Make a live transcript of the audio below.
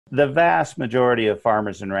The vast majority of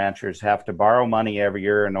farmers and ranchers have to borrow money every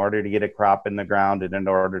year in order to get a crop in the ground and in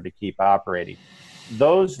order to keep operating.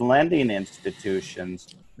 Those lending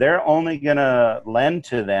institutions, they're only going to lend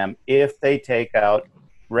to them if they take out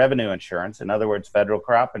revenue insurance, in other words, federal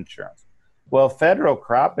crop insurance. Well, federal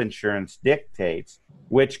crop insurance dictates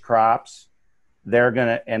which crops they're going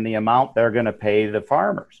to and the amount they're going to pay the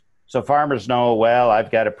farmers. So farmers know, well,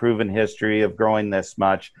 I've got a proven history of growing this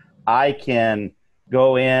much. I can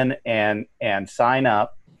go in and sign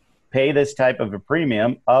up, pay this type of a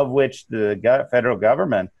premium, of which the federal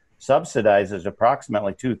government subsidizes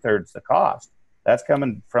approximately 2/3 the cost. That's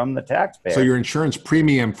coming from the taxpayer. So your insurance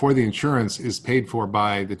premium for the insurance is paid for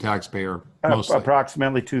by the taxpayer mostly?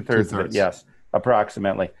 Approximately two-thirds of it, yes,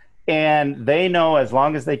 approximately. And they know as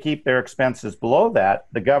long as they keep their expenses below that,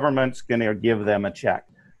 the government's going to give them a check.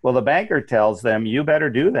 Well, the banker tells them, you better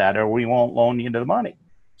do that or we won't loan you the money.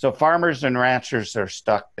 So farmers and ranchers are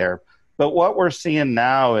stuck there. But what we're seeing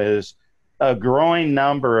now is a growing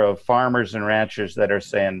number of farmers and ranchers that are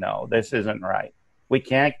saying, no, this isn't right. We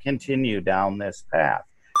can't continue down this path.